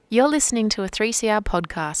You're listening to a 3CR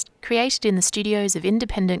podcast created in the studios of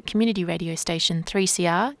independent community radio station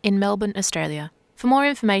 3CR in Melbourne, Australia. For more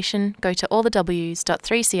information, go to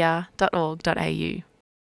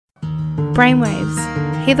allthews.3cr.org.au.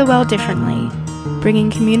 Brainwaves. Hear the world differently.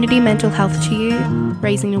 Bringing community mental health to you,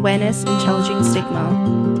 raising awareness and challenging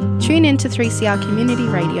stigma. Tune in to 3CR Community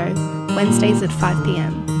Radio, Wednesdays at 5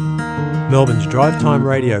 p.m. Melbourne's Drive Time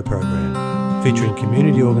radio program, featuring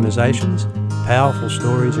community organisations, powerful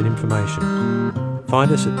stories and information.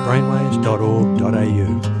 Find us at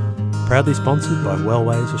brainwaves.org.au. Proudly sponsored by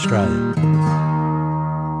Wellways Australia.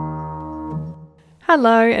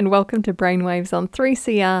 Hello and welcome to Brainwaves on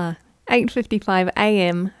 3CR, 8:55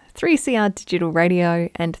 AM, 3CR Digital Radio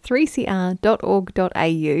and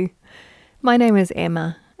 3cr.org.au. My name is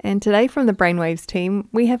Emma, and today from the Brainwaves team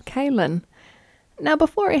we have Kaylin. Now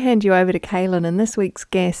before I hand you over to Kaylin and this week's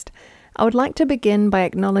guest, I would like to begin by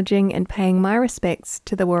acknowledging and paying my respects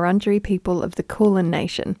to the Wurundjeri people of the Kulin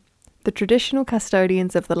Nation, the traditional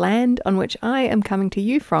custodians of the land on which I am coming to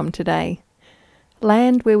you from today.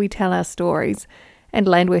 Land where we tell our stories, and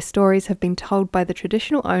land where stories have been told by the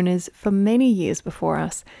traditional owners for many years before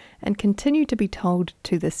us and continue to be told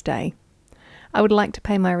to this day. I would like to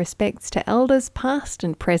pay my respects to elders past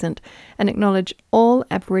and present and acknowledge all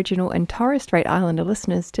Aboriginal and Torres Strait Islander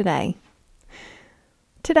listeners today.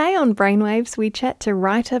 Today on Brainwaves, we chat to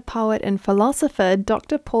writer, poet and philosopher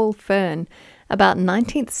Dr. Paul Fearne about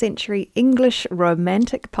 19th century English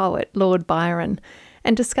romantic poet Lord Byron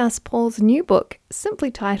and discuss Paul's new book,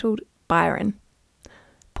 simply titled Byron.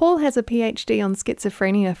 Paul has a PhD on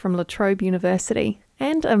schizophrenia from La Trobe University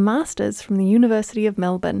and a master's from the University of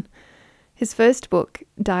Melbourne. His first book,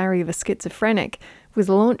 Diary of a Schizophrenic, was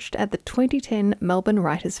launched at the 2010 Melbourne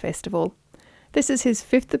Writers' Festival. This is his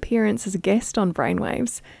fifth appearance as a guest on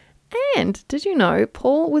Brainwaves. And did you know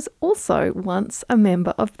Paul was also once a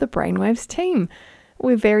member of the Brainwaves team?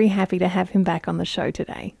 We're very happy to have him back on the show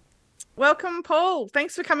today. Welcome, Paul.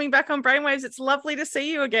 Thanks for coming back on Brainwaves. It's lovely to see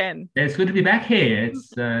you again. It's good to be back here.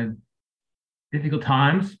 It's difficult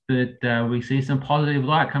times, but we see some positive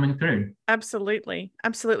light coming through. Absolutely.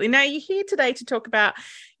 Absolutely. Now, you're here today to talk about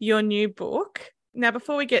your new book. Now,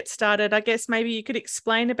 before we get started, I guess maybe you could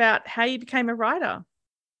explain about how you became a writer.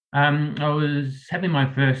 I was having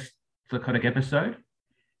my first psychotic episode,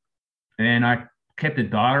 and I kept a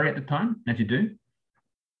diary at the time, as you do.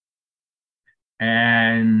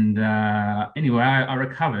 And anyway, I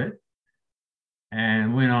recovered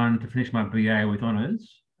and went on to finish my BA with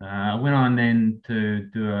honours. I went on then to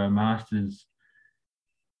do a master's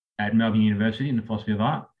at Melbourne University in the philosophy of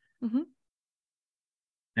art. Mm-hmm.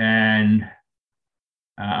 And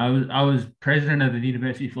I was president of the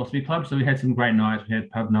University Philosophy Club, so we had some great nights. We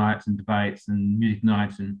had pub nights and debates and music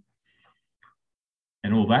nights and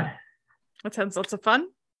all that. That sounds lots of fun.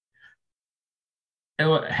 They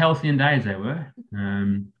were halcyon days, they were.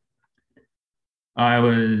 I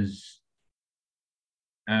was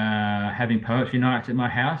having poetry nights at my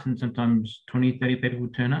house, and sometimes 20, 30 people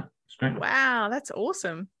would turn up. It's great. Wow, that's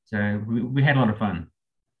awesome. So we had a lot of fun.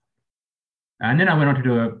 And then I went on to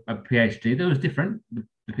do a PhD. That was different, the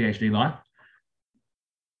PhD life.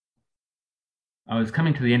 I was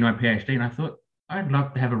coming to the end of my PhD and I thought, I'd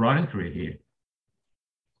love to have a writing career here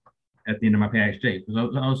at the end of my PhD, because I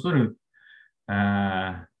was sort of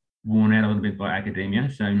worn out a little bit by academia.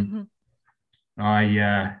 So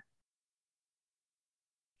I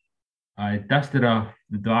dusted off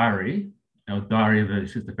the diary, or Diary of a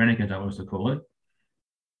Schizophrenic, as I was to call it,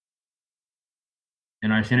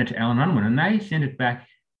 and I sent it to Allen Unwin, and they sent it back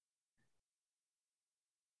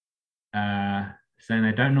saying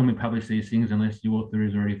they don't normally publish these things unless the author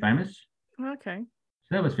is already famous. Okay.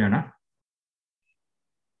 So that was fair enough.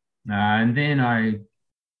 And then I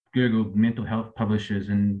Googled mental health publishers,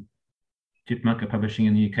 and Chipmunka Publishing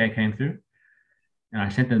in the UK came through. And I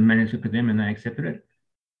sent the manuscript to them and they accepted it.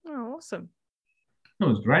 Oh, awesome. It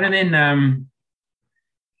was great. And then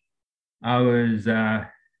I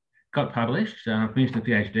got published, so I finished the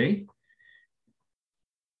PhD.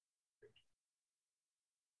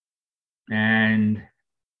 And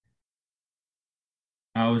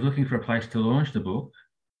I was looking for a place to launch the book.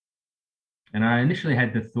 And I initially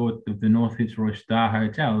had the thought of the North Fitzroy Star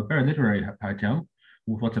Hotel, a very literary hotel,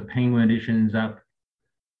 with lots of Penguin editions up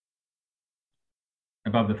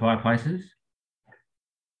above the fireplaces.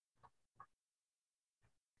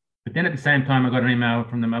 But then at the same time, I got an email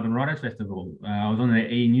from the Melbourne Writers' Festival. I was on their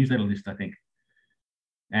e-newsletter list, I think.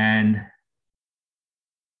 And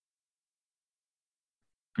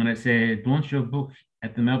it said, launch your book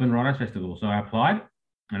at the Melbourne Writers' Festival. So I applied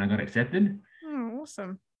and I got accepted. Oh,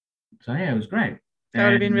 awesome. So yeah, it was great. That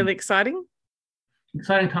would have been really exciting.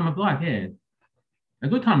 exciting time of life, yeah. A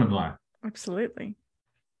good time of life. Absolutely.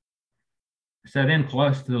 So then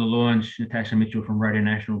close to the launch, Natasha Mitchell from Radio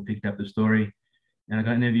National picked up the story and I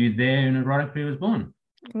got interviewed there and a writing career was born.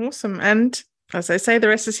 Awesome. And as I say, the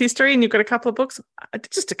rest is history, and you've got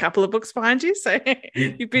just a couple of books behind you. So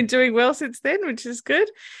you've been doing well since then, which is good.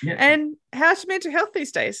 Yeah. And how's your mental health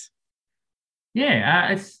these days?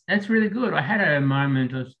 Yeah, it's really good. I had a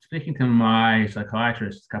moment, I was speaking to my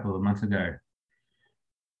psychiatrist a couple of months ago,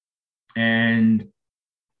 and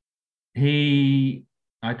I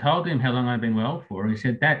told him how long I'd been well for. He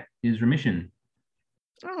said, that is remission.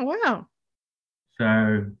 Oh, wow.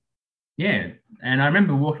 So, yeah. And I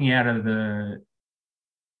remember walking out of the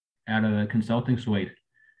consulting suite,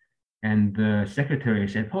 and the secretary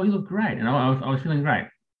said, "Oh, you look great." And I was feeling great.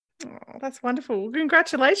 Oh, that's wonderful.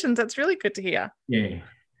 Congratulations. That's really good to hear. Yeah.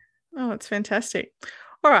 Oh, it's fantastic.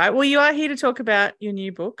 All right. Well, you are here to talk about your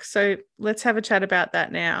new book. So let's have a chat about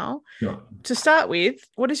that now. Sure. To start with,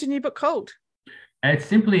 what is your new book called? It's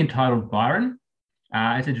simply entitled Byron.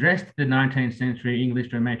 It's addressed to the 19th century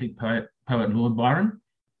English romantic poet Lord Byron.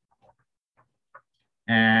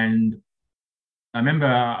 And I remember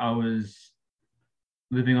I was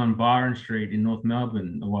living on Byron Street in North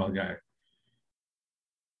Melbourne a while ago.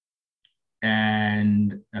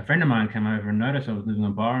 And a friend of mine came over and noticed I was living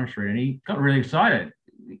on Byron Street, and he got really excited.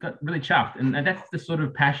 He got really chuffed. And that's the sort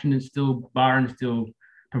of passion that Byron still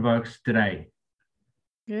provokes today.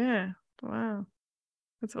 Yeah. Wow.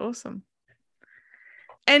 That's awesome.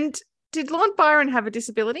 And did Lord Byron have a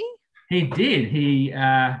disability? He did. He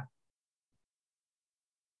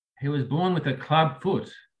was born with a club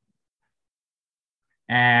foot,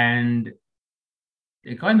 and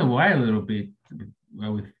it got in the way a little bit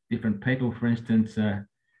with different people. For instance,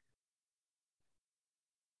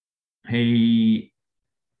 he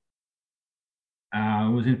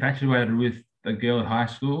was infatuated with a girl at high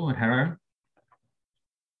school at Harrow,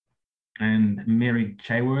 and Mary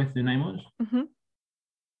Chayworth, her name was. Mm-hmm.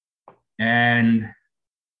 And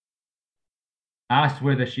asked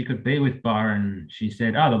whether she could be with Byron. She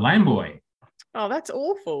said, "Oh, the lame boy." Oh, that's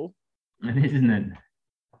awful. It is, isn't it?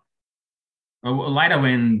 Well, later,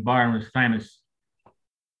 when Byron was famous,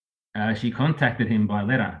 she contacted him by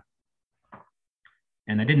letter,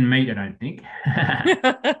 and they didn't meet, I don't think.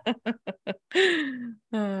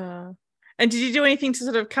 And did you do anything to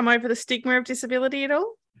sort of come over the stigma of disability at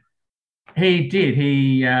all? He did.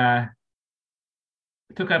 He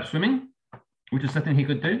took up swimming, which is something he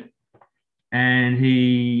could do. And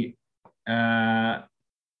he swam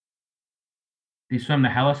the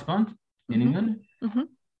Hellespont in England. Mm-hmm.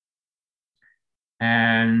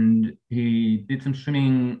 And he did some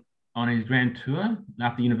swimming on his grand tour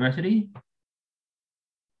after university.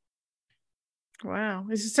 Wow.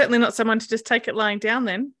 This is certainly not someone to just take it lying down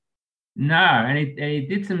then. No, and he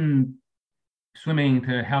did some swimming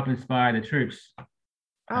to help inspire the troops.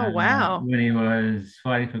 Oh, wow. When he was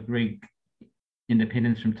fighting for Greek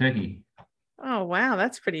independence from Turkey. Oh, wow.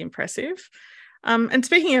 That's pretty impressive. And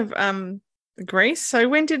speaking of Greece, so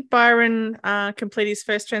when did Byron complete his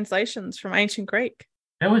first translations from ancient Greek?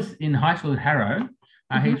 That was in high school at Harrow.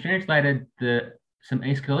 He translated some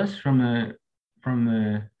Aeschylus from the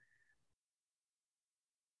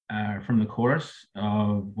chorus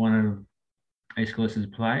of one of Aeschylus's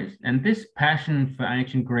plays. And this passion for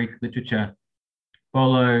ancient Greek literature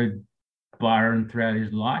followed Byron throughout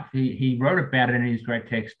his life. He wrote about it in his great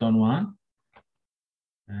text, Don Juan.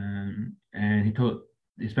 And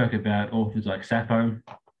he spoke about authors like Sappho,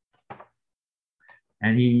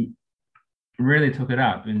 and he really took it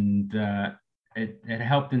up, and it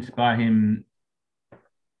helped inspire him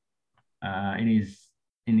in his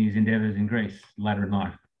endeavors in Greece later in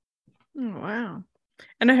life. Oh, wow.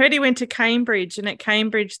 And I heard he went to Cambridge, and at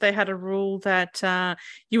Cambridge they had a rule that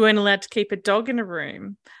you weren't allowed to keep a dog in a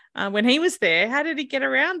room. When he was there, how did he get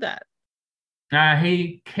around that?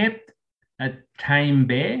 He kept a tame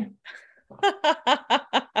bear.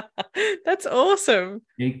 That's awesome.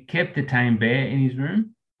 He kept a tame bear in his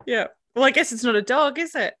room. Yeah. Well, I guess it's not a dog,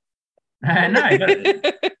 is it? No,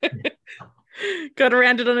 got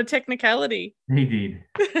around it on a technicality. He did.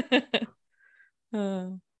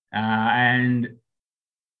 And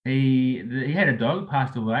he had a dog,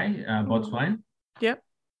 passed away, Botswain. Yep.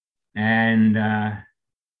 And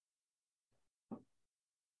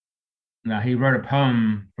he wrote a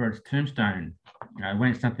poem for its tombstone. It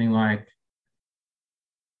went something like,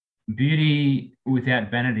 "Beauty without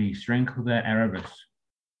vanity, strength without Erebus."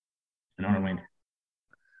 And on it went.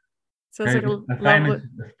 Sounds like a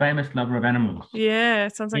famous lover of animals. Yeah,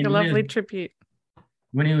 sounds like a lovely tribute.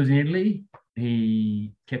 When he was in Italy,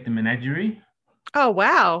 he kept a menagerie. Oh,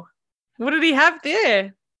 wow. What did he have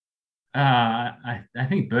there? I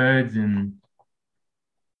think birds and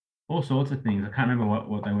all sorts of things. I can't remember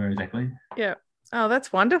what they were exactly. Yeah. Oh,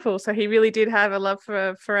 that's wonderful. So he really did have a love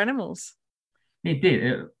for animals. He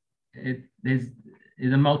did. He's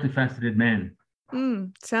a multifaceted man.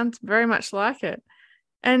 Sounds very much like it.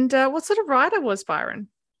 And what sort of writer was Byron?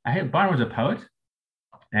 Byron was a poet,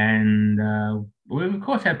 and we of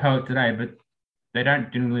course have poets today, but they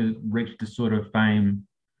don't generally reach the sort of fame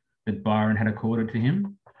that Byron had accorded to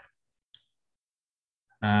him.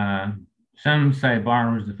 Some say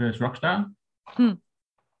Byron was the first rock star.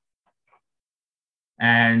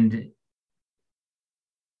 And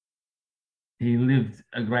he lived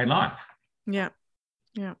a great life. Yeah.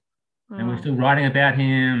 Yeah. Oh. And we're still writing about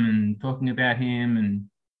him and talking about him.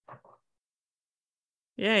 And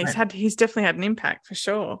yeah, he's definitely had an impact for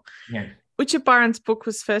sure. Yeah. Which of Byron's book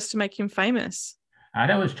was first to make him famous?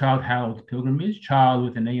 That was Childe Harold's Pilgrimage, Child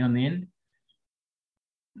with an E on the end.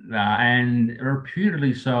 And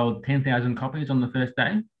reputedly sold 10,000 copies on the first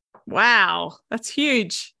day. Wow, that's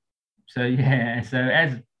huge. So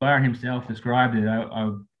as Byron himself described it,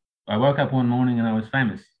 I woke up one morning and I was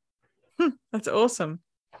famous. That's awesome.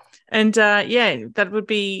 And that would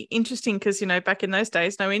be interesting because, back in those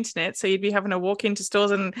days, no internet. So you'd be having to walk into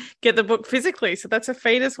stores and get the book physically. So that's a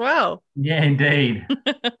feat as well. Yeah, indeed.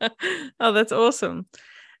 Oh, that's awesome.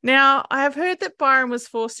 Now, I have heard that Byron was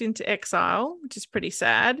forced into exile, which is pretty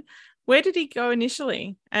sad. Where did he go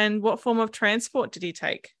initially? And what form of transport did he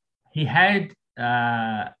take? He had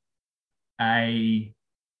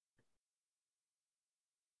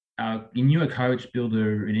he knew a coach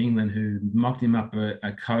builder in England who mocked him up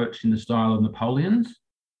a coach in the style of Napoleon's.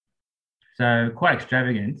 So quite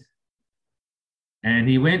extravagant. And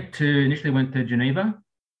he initially went to Geneva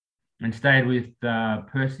and stayed with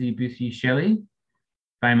Percy Bysshe Shelley,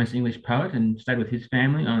 famous English poet, and stayed with his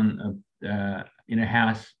family in a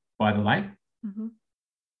house by the lake,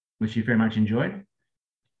 which he very much enjoyed.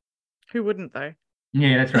 Who wouldn't, though?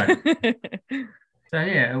 Yeah, that's right. So,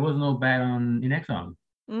 it wasn't all bad in exile.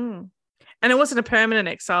 And it wasn't a permanent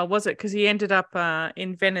exile, was it? Because he ended up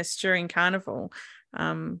in Venice during Carnival.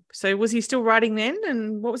 So was he still writing then?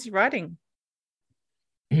 And what was he writing?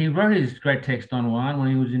 He wrote his great text on wine when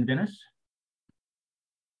he was in Venice.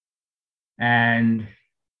 And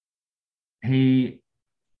he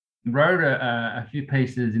wrote a few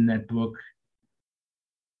pieces in that book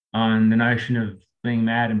on the notion of being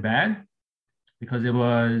mad and bad, because there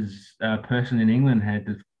was a person in England had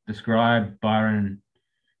described Byron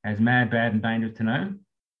as mad, bad, and dangerous to know.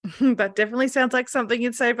 That definitely sounds like something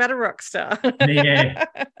you'd say about a rock star. Yeah.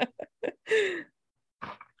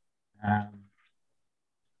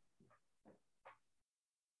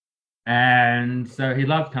 And so he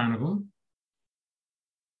loved Carnival.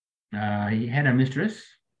 He had a mistress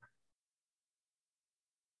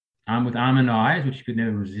with almond eyes, which he could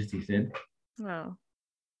never resist, he said. Oh.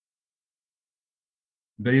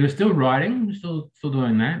 But he was still writing, still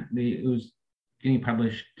doing that. It was getting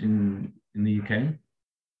published in the UK.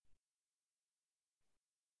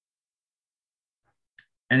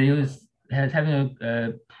 And he was having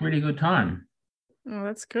a pretty good time. Oh,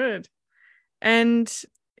 that's good. And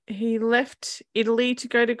he left Italy to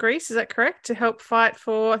go to Greece, is that correct? To help fight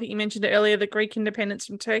for, I think you mentioned it earlier, the Greek independence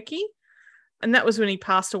from Turkey. And that was when he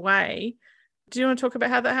passed away. Do you want to talk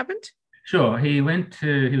about how that happened? Sure. He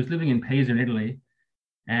was living in Pisa in Italy,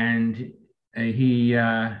 and he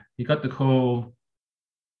got the call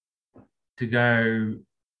to go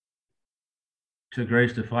to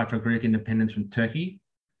Greece to fight for Greek independence from Turkey.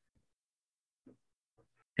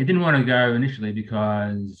 He didn't want to go initially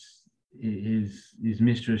because his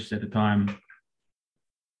mistress at the time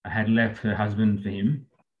had left her husband for him.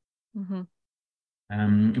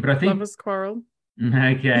 But I think lovers quarrel.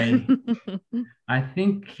 Okay. I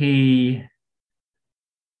think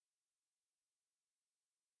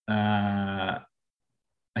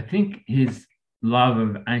his love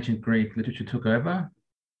of ancient Greek literature took over,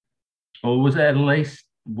 or was at least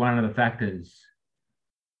one of the factors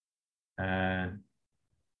that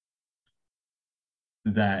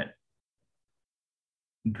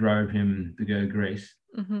drove him to go to Greece.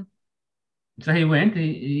 So he went.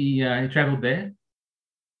 He traveled there.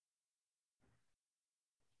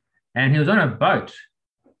 And he was on a boat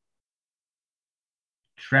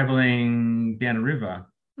traveling down a river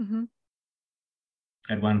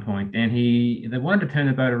at one point. And they wanted to turn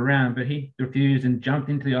the boat around, but he refused and jumped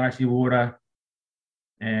into the icy water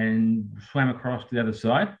and swam across to the other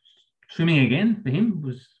side. Swimming again for him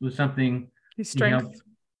was something. His strength.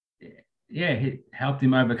 It helped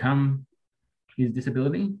him overcome his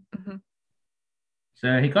disability.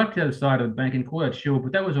 So he got to the other side of the bank and called it shore,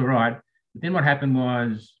 but that was all right. then what happened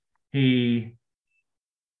was he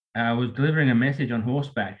was delivering a message on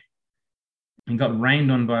horseback and got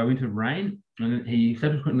rained on by a winter rain, and he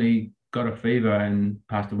subsequently got a fever and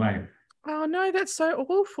passed away. Oh no, that's so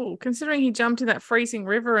awful. Considering he jumped in that freezing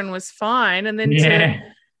river and was fine, and then Yeah.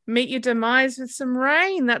 to meet your demise with some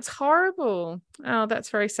rain, that's horrible. Oh, that's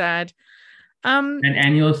very sad.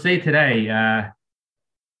 And you'll see today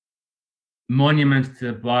monuments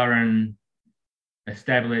to Byron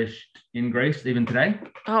established in Greece even today.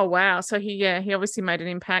 Oh wow. So he obviously made an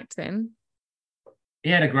impact then.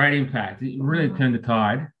 He had a great impact. It really turned the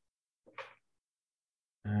tide.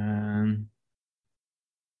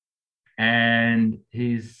 And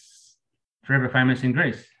he's forever famous in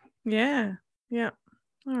Greece. Yeah. Yeah.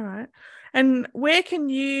 All right. And where can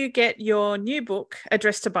you get your new book,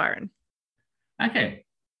 Address to Byron? Okay.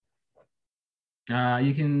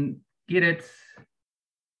 You can get it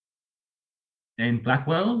in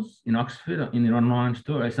Blackwell's in Oxford in the online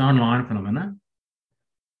store. It's an online phenomenon.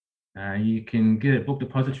 You can get it at Book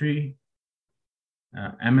Depository.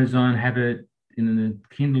 Amazon have it in the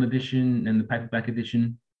Kindle edition and the paperback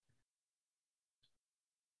edition.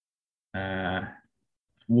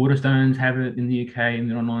 Waterstones have it in the UK in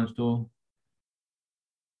the online store.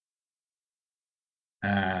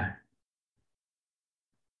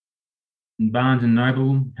 Barnes and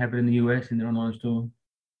Noble have it in the US in their online store.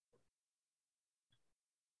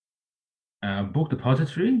 Book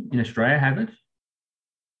Depository in Australia have it.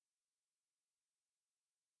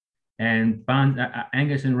 And Barnes,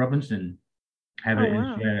 Angus and Robinson have it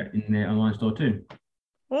in their online store too.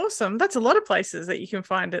 Awesome. That's a lot of places that you can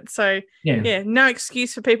find it. So yeah, no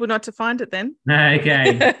excuse for people not to find it then.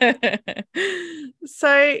 Okay. So,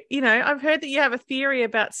 I've heard that you have a theory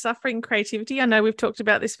about suffering creativity. I know we've talked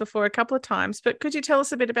about this before a couple of times, but could you tell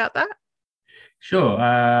us a bit about that?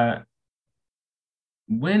 Sure.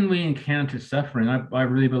 When we encounter suffering, I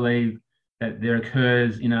really believe that there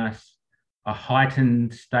occurs in us a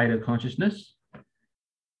heightened state of consciousness.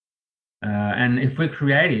 And if we're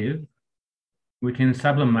creative, we can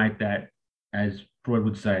sublimate that, as Freud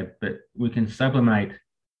would say, but we can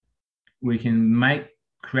make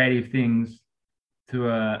creative things to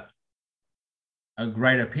a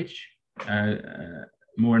greater pitch,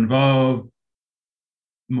 more involved,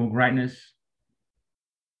 more greatness.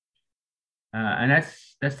 And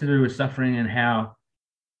that's to do with suffering and how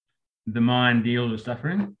the mind deals with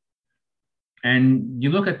suffering. And you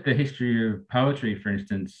look at the history of poetry, for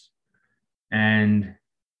instance, and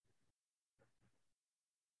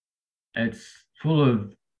it's full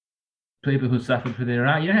of people who suffered for their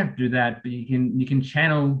art. You don't have to do that, but you can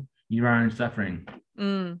channel your own suffering.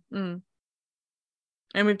 And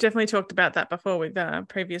we've definitely talked about that before with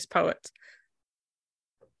previous poets.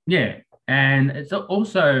 Yeah, and it's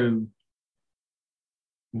also,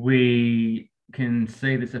 we can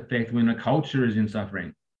see this effect when a culture is in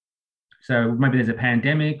suffering. So maybe there's a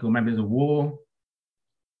pandemic, or maybe there's a war.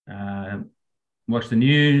 Watch the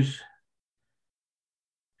news,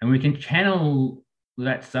 and we can channel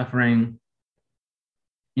that suffering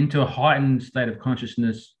into a heightened state of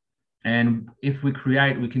consciousness. And if we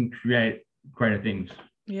can create greater things.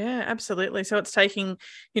 Yeah, absolutely. So it's taking,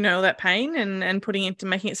 that pain and putting it to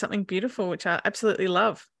making it something beautiful, which I absolutely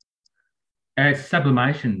love. It's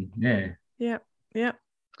sublimation. Yeah. Yeah.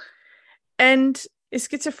 And is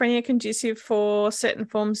schizophrenia conducive for certain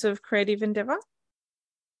forms of creative endeavor?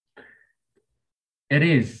 It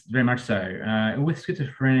is very much so. With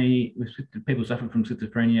schizophrenia, with people suffering from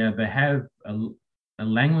schizophrenia, they have a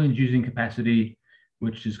language using capacity,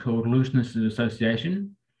 which is called looseness of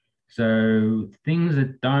association. So things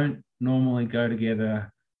that don't normally go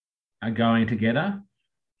together are going together,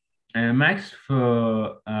 and it makes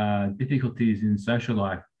for difficulties in social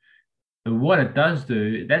life. But what it does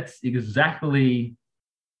do, that's exactly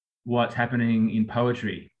what's happening in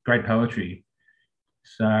poetry, great poetry.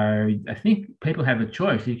 So I think people have a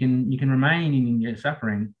choice. You can remain in your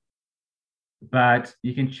suffering, but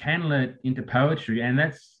you can channel it into poetry, and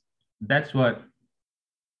that's what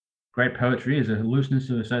great poetry is, a looseness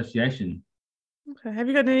of association. Okay. Have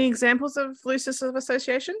you got any examples of looseness of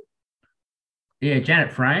association? Yeah,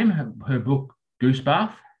 Janet Frame, her book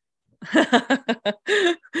Goosebath.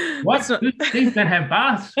 What? These don't have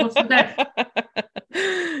baths. What's that?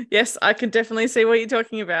 Yes, I can definitely see what you're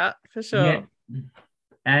talking about, for sure. Yeah.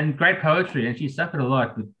 And great poetry, and she suffered a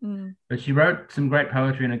lot, but she wrote some great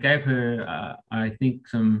poetry, and it gave her, I think,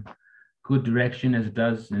 some good direction, as it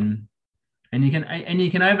does, and you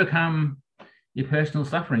can overcome your personal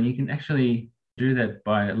suffering. You can actually do that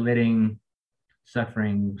by letting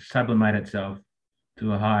suffering sublimate itself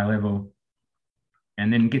to a higher level,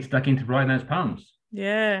 and then get stuck into writing those poems.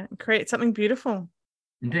 Yeah, create something beautiful.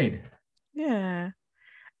 Indeed. Yeah.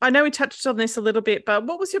 I know we touched on this a little bit, but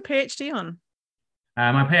what was your PhD on?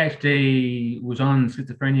 My PhD was on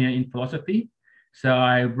schizophrenia in philosophy. So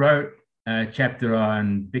I wrote a chapter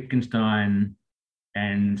on Wittgenstein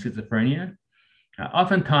and schizophrenia.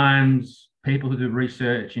 Oftentimes, people who do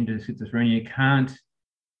research into schizophrenia can't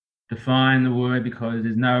define the word because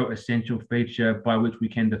there's no essential feature by which we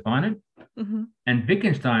can define it. Mm-hmm. And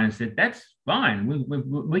Wittgenstein said, that's fine.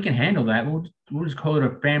 We can handle that. We'll just call it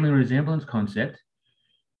a family resemblance concept.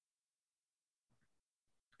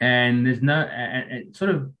 And there's no, it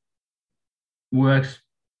sort of works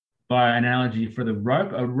by analogy for the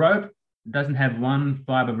rope. A rope doesn't have one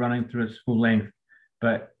fiber running through its full length,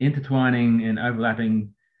 but intertwining and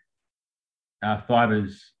overlapping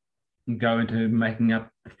fibers go into making up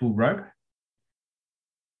the full rope.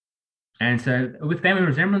 And so with family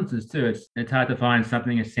resemblances too, it's hard to find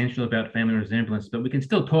something essential about family resemblance, but we can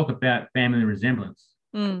still talk about family resemblance.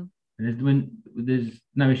 Mm. There's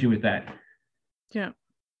no issue with that. Yeah.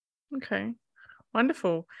 Okay.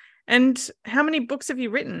 Wonderful. And how many books have you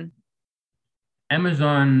written?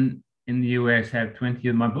 Amazon in the US have 20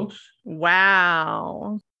 of my books.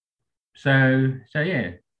 Wow. So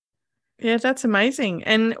yeah. Yeah, that's amazing.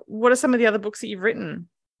 And what are some of the other books that you've written?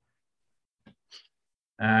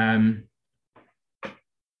 My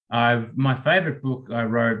favorite book I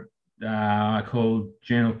wrote, I called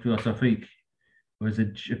Journal Philosophique. It was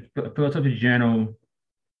a philosophy journal.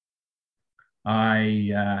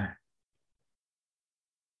 I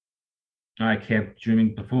kept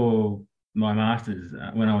during before my master's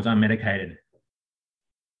when I was unmedicated.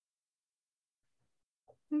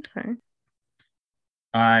 Okay.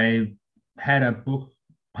 I had a book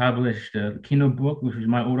published, a Kindle book, which was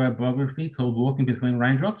my autobiography called Walking Between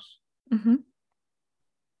Raindrops. Mm-hmm.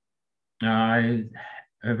 I've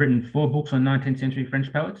written 4 books on 19th century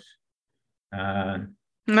French poets. And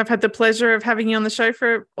I've had the pleasure of having you on the show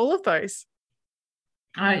for all of those.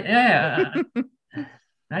 Okay.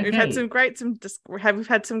 We've had some great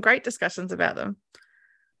discussions about them.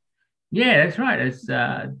 Yeah, that's right. It's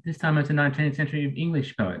this time it's a 19th century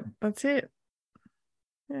English poet. That's it.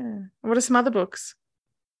 Yeah. What are some other books?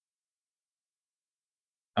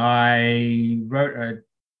 I wrote a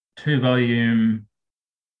 2-volume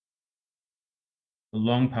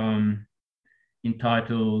long poem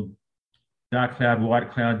entitled Dark Cloud, White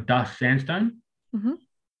Cloud, Dust, Sandstone. Mm-hmm.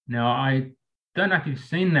 Now, I don't know if you've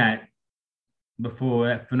seen that before,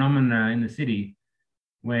 that phenomena in the city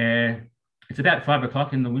where it's about 5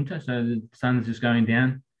 o'clock in the winter, so the sun's just going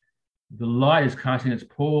down. The light is casting its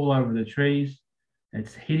pall over the trees.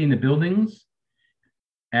 It's hitting the buildings.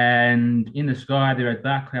 And in the sky, there are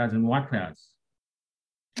dark clouds and white clouds.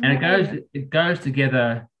 And it goes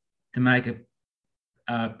together to make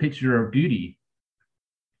a picture of beauty.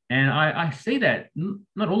 And I see that,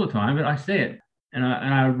 not all the time, but I see it. And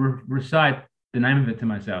I recite the name of it to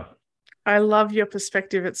myself. I love your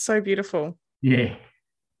perspective. It's so beautiful. Yeah.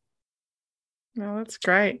 No, that's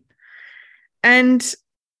great. And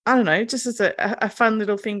I don't know, just as a fun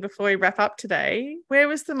little thing before we wrap up today, where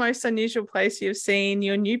was the most unusual place you've seen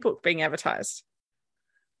your new book being advertised?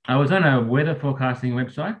 I was on a weather forecasting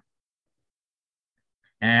website,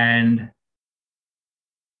 and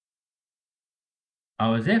I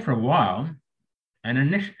was there for a while,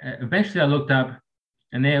 and eventually I looked up,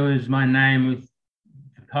 and there was my name with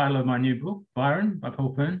the title of my new book, Byron, by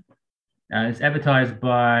Paul Fearne. It's advertised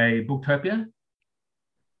by Booktopia.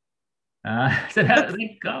 So how did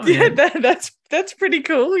that go? Yeah, that's pretty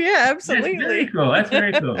cool. Yeah, absolutely. That's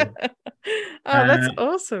very cool. Oh, that's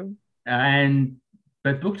awesome.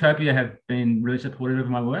 But Booktopia have been really supportive of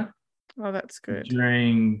my work. Oh, that's good.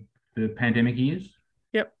 During the pandemic years.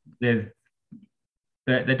 Yep. They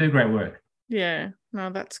do great work. Yeah.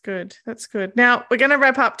 No, that's good. That's good. Now, we're going to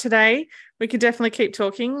wrap up today. We could definitely keep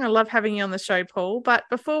talking. I love having you on the show, Paul. But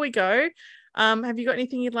before we go, have you got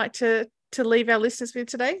anything you'd like to leave our listeners with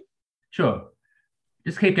today? Sure.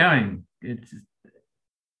 Just keep going.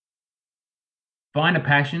 Find a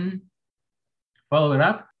passion, follow it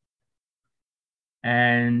up,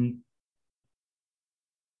 and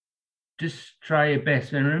just try your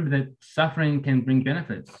best. And remember that suffering can bring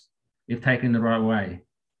benefits if taken the right way.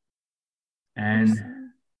 And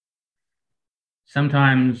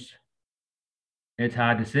sometimes it's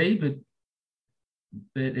hard to see, but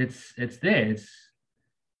it's there.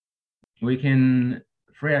 We can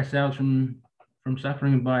free ourselves from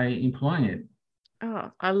suffering by employing it.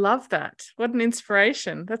 Oh, I love that. What an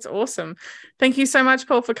inspiration. That's awesome. Thank you so much,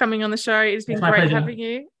 Paul, for coming on the show. It's been great having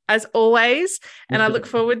you, as always. And I look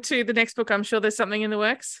forward to the next book. I'm sure there's something in the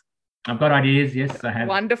works. I've got ideas. Yes, I have.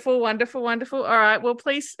 Wonderful, wonderful, wonderful. All right. Well,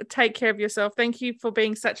 please take care of yourself. Thank you for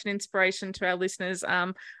being such an inspiration to our listeners.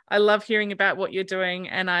 I love hearing about what you're doing.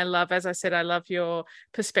 And I love, as I said, I love your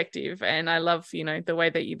perspective, and I love, the way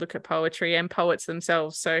that you look at poetry and poets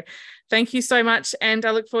themselves. So thank you so much. And I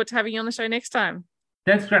look forward to having you on the show next time.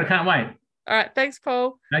 That's great. I can't wait. All right. Thanks,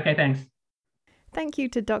 Paul. Okay, thanks. Thank you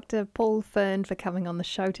to Dr. Paul Fern for coming on the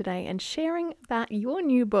show today and sharing about your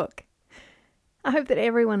new book. I hope that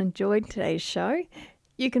everyone enjoyed today's show.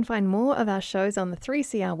 You can find more of our shows on the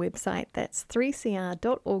 3CR website, that's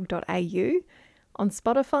 3cr.org.au, on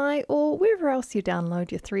Spotify or wherever else you download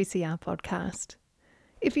your 3CR podcast.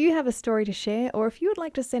 If you have a story to share, or if you would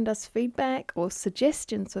like to send us feedback or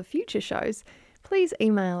suggestions for future shows, please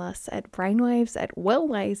email us at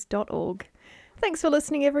brainwaves@wellways.org. Thanks for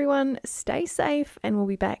listening, everyone. Stay safe, and we'll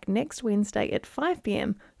be back next Wednesday at 5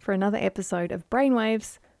 p.m. for another episode of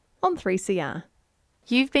Brainwaves on 3CR.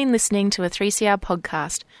 You've been listening to a 3CR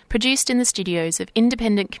podcast produced in the studios of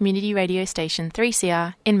independent community radio station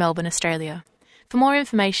 3CR in Melbourne, Australia. For more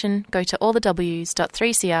information, go to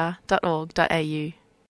allthews.3cr.org.au.